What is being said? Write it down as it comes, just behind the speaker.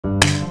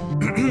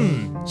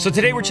So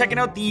today we're checking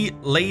out the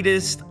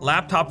latest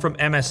laptop from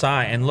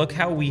MSI, and look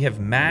how we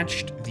have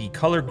matched the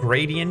color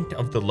gradient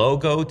of the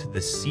logo to the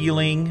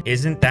ceiling.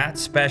 Isn't that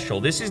special?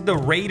 This is the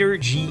Raider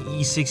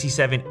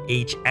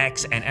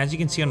GE67HX, and as you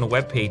can see on the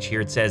webpage here,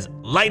 it says,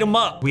 light 'em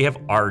up. We have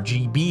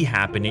RGB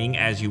happening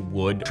as you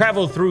would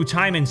travel through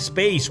time and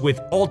space with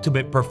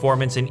ultimate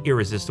performance and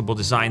irresistible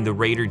design. The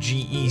Raider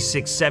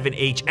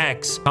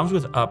GE67HX comes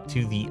with up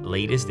to the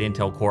latest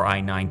Intel Core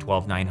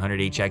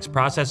i9-12900HX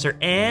processor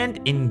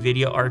and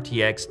NVIDIA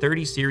RTX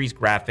 30 series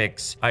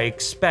graphics. I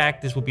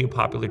expect this will be a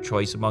popular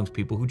choice amongst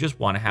people who just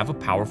want to have a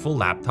powerful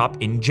laptop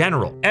in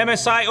general.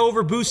 MSI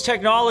Overboost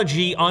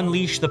technology,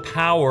 unleash the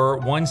power.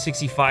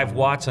 165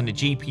 watts on the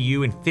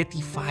GPU and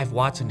 55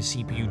 watts on the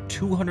CPU,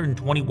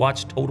 220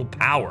 watts total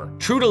power.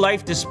 True to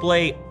life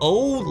display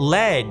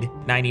OLED,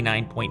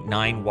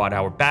 99.9 watt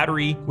hour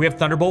battery. We have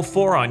Thunderbolt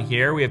 4 on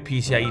here. We have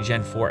PCIe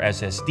Gen 4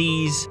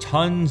 SSDs,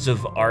 tons of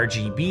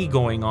RGB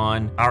going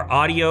on. Our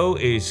audio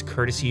is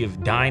courtesy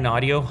of Dyne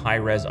Audio,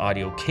 high-res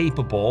audio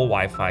capable.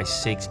 Wi-Fi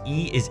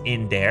 6E is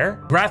in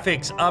there.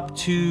 Graphics up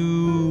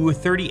to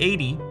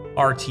 3080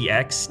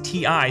 RTX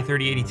Ti,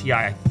 3080 Ti.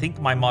 I think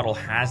my model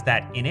has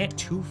that in it.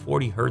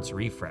 240 hertz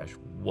refresh.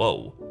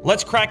 Whoa.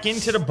 Let's crack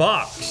into the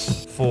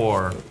box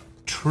for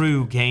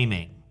true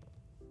gaming.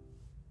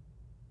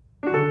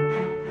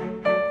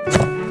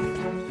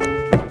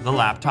 The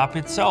laptop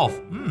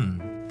itself,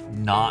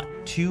 not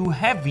too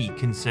heavy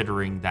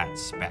considering that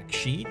spec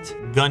sheet.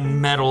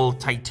 Gunmetal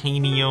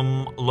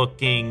titanium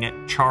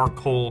looking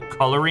charcoal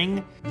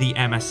coloring, the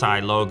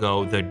MSI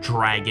logo, the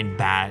dragon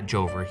badge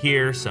over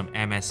here, some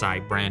MSI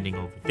branding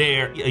over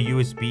there, a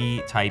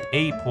USB type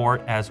A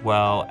port, as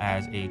well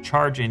as a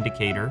charge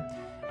indicator,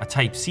 a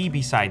Type-C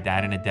beside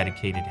that, and a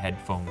dedicated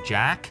headphone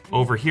jack.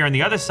 Over here on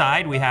the other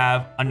side, we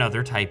have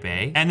another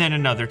Type-A, and then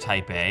another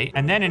Type-A,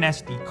 and then an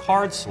SD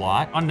card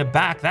slot. On the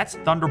back, that's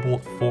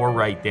Thunderbolt 4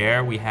 right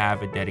there. We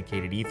have a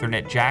dedicated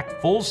Ethernet jack,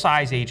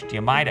 full-size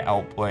HDMI to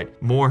output,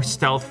 more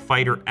stealth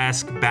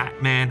fighter-esque,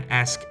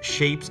 Batman-esque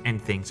shapes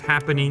and things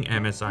happening.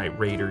 MSI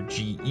Raider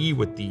GE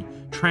with the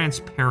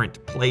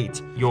transparent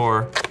plate.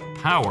 Your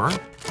power,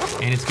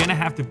 and it's gonna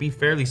have to be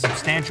fairly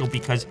substantial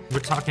because we're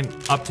talking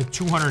up to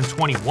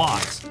 220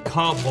 watts.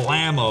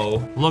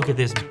 Kablamo! Look at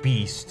this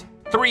beast.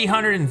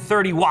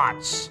 330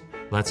 watts.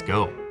 Let's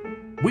go.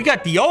 We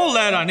got the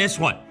OLED on this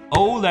one.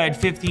 OLED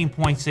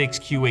 15.6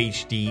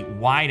 QHD,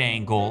 wide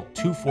angle,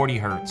 240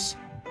 hertz.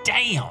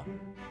 Damn!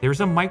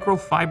 There's a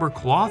microfiber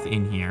cloth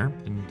in here,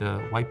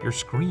 and wipe your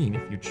screen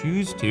if you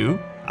choose to.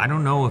 I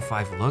don't know if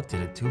I've looked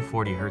at a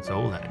 240 hertz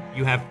OLED.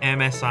 You have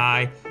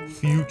MSI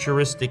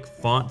futuristic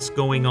fonts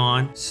going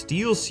on.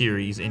 Steel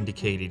series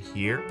indicated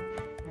here.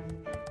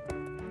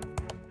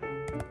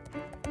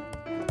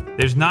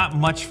 There's not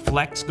much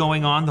flex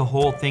going on. The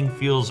whole thing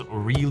feels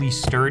really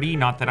sturdy.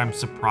 Not that I'm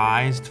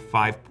surprised.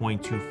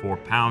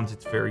 5.24 pounds.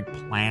 It's very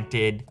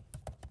planted.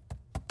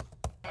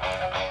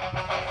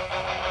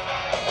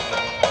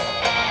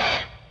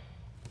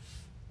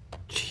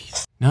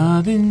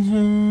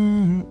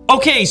 Nothing.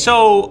 Okay,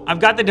 so I've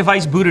got the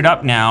device booted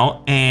up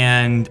now,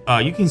 and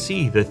you can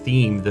see the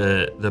theme,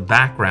 the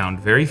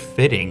background, very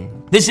fitting.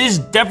 This is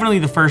definitely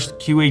the first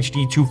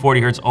QHD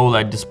 240 hertz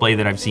OLED display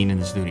that I've seen in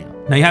the studio.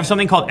 Now you have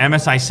something called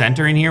MSI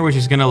Center in here, which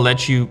is gonna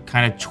let you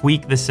kind of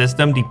tweak the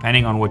system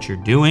depending on what you're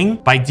doing.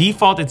 By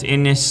default, it's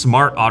in this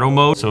smart auto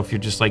mode. So if you're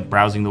just like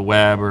browsing the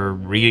web or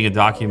reading a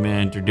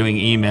document or doing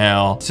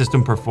email,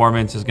 system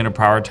performance is gonna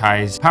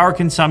prioritize power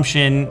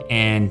consumption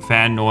and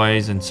fan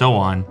noise and so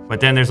on.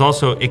 But then there's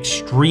also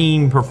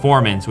extreme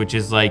performance, which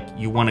is like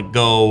you wanna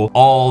go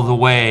all the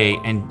way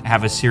and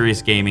have a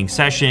serious gaming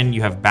session.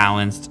 You have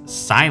balanced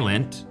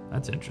silent.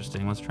 That's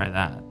interesting. Let's try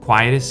that.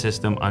 Quietest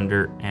system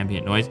under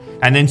ambient noise.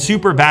 And then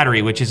super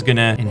battery, which is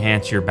gonna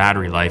enhance your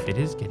battery life. It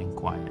is getting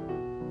quiet.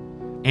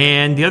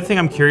 And the other thing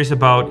I'm curious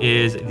about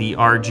is the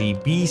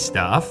RGB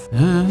stuff.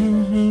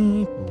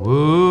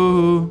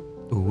 Whoa,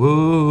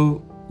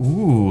 whoa.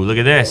 Ooh, look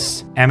at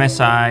this.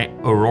 MSI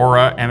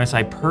Aurora,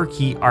 MSI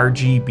Perky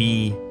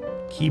RGB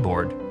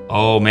keyboard.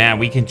 Oh man,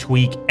 we can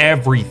tweak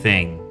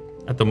everything.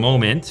 At the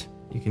moment,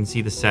 you can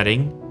see the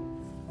setting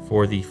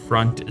for the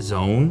front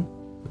zone.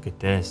 Look at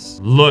this.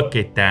 Look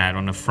at that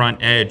on the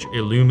front edge,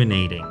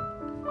 illuminating.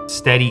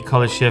 Steady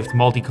color shift,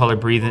 multicolor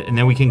breathe, and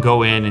then we can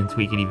go in and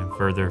tweak it even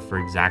further for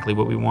exactly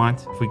what we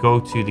want. If we go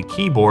to the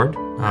keyboard,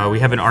 we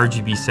have an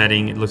RGB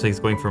setting. It looks like it's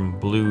going from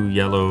blue,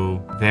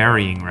 yellow,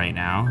 varying right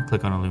now.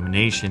 Click on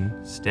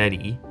illumination,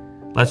 steady.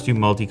 Let's do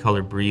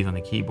multicolor breathe on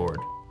the keyboard.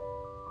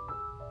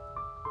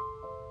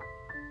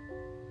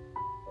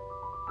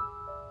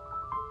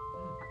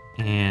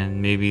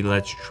 And maybe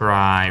let's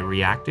try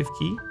reactive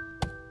key.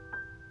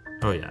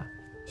 Oh yeah.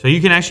 So you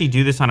can actually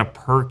do this on a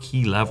per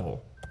key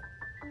level.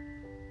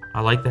 I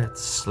like that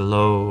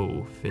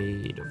slow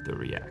fade of the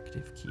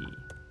reactive key.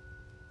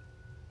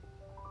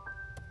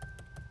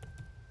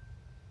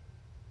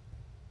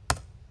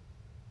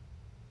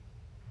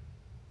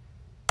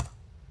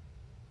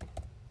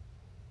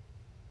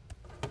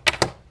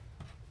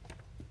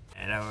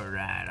 And all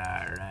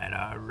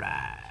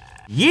right.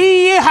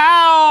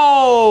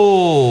 Yeehaw!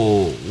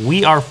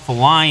 we are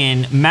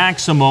flying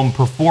maximum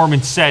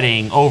performance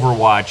setting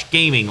Overwatch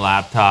gaming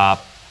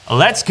laptop.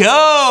 Let's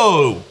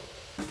go!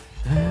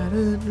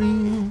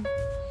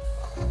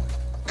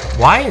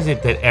 Why is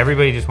it that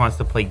everybody just wants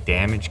to play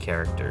damage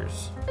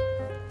characters?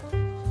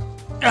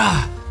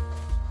 Ah.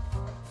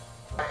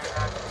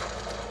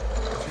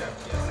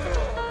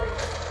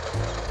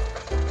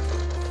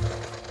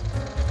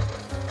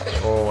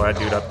 Oh, that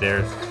dude up there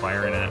is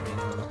firing at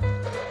me.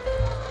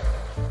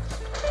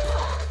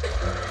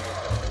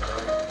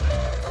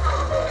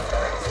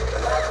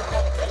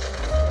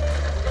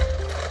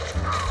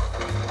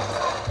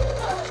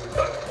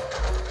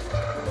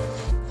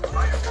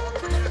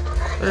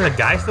 There's a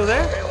guy still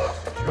there?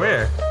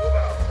 Where?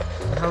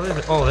 Where the hell is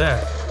it? Oh, there.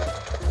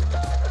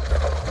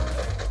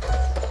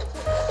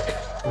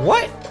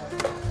 What?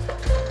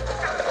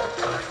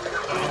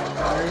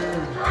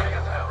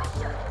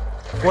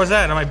 What's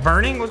that? Am I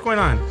burning? What's going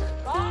on?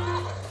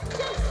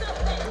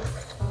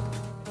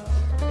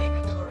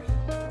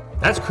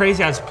 That's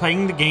crazy. I was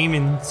playing the game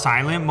in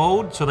silent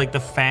mode, so like the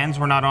fans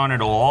were not on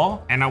at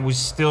all, and I was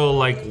still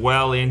like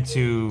well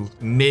into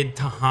mid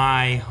to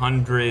high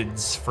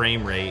hundreds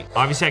frame rate.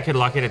 Obviously, I could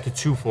lock it at the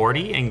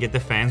 240 and get the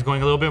fans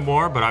going a little bit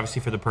more, but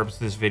obviously for the purpose of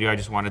this video, I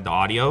just wanted the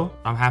audio.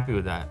 I'm happy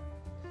with that.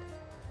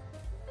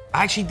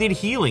 I actually did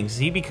healing,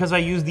 see, because I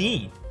used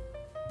E.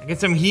 I get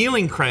some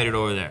healing credit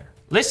over there.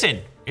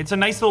 Listen, it's a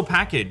nice little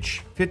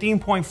package.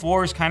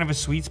 15.4 is kind of a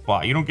sweet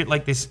spot. You don't get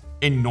like this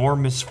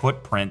enormous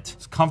footprint.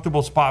 It's a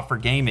comfortable spot for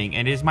gaming,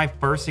 and it is my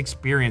first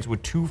experience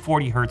with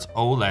 240 hertz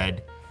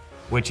OLED,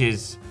 which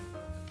is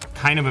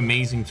kind of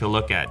amazing to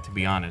look at, to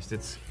be honest.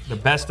 It's the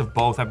best of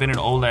both. I've been an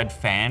OLED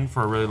fan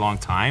for a really long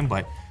time,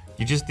 but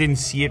you just didn't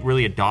see it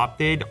really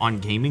adopted on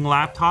gaming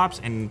laptops,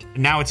 and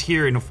now it's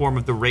here in the form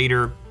of the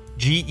Raider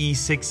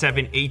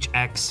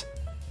GE67HX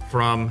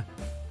from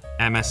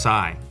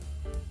MSI.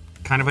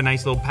 Kind of a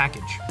nice little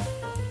package.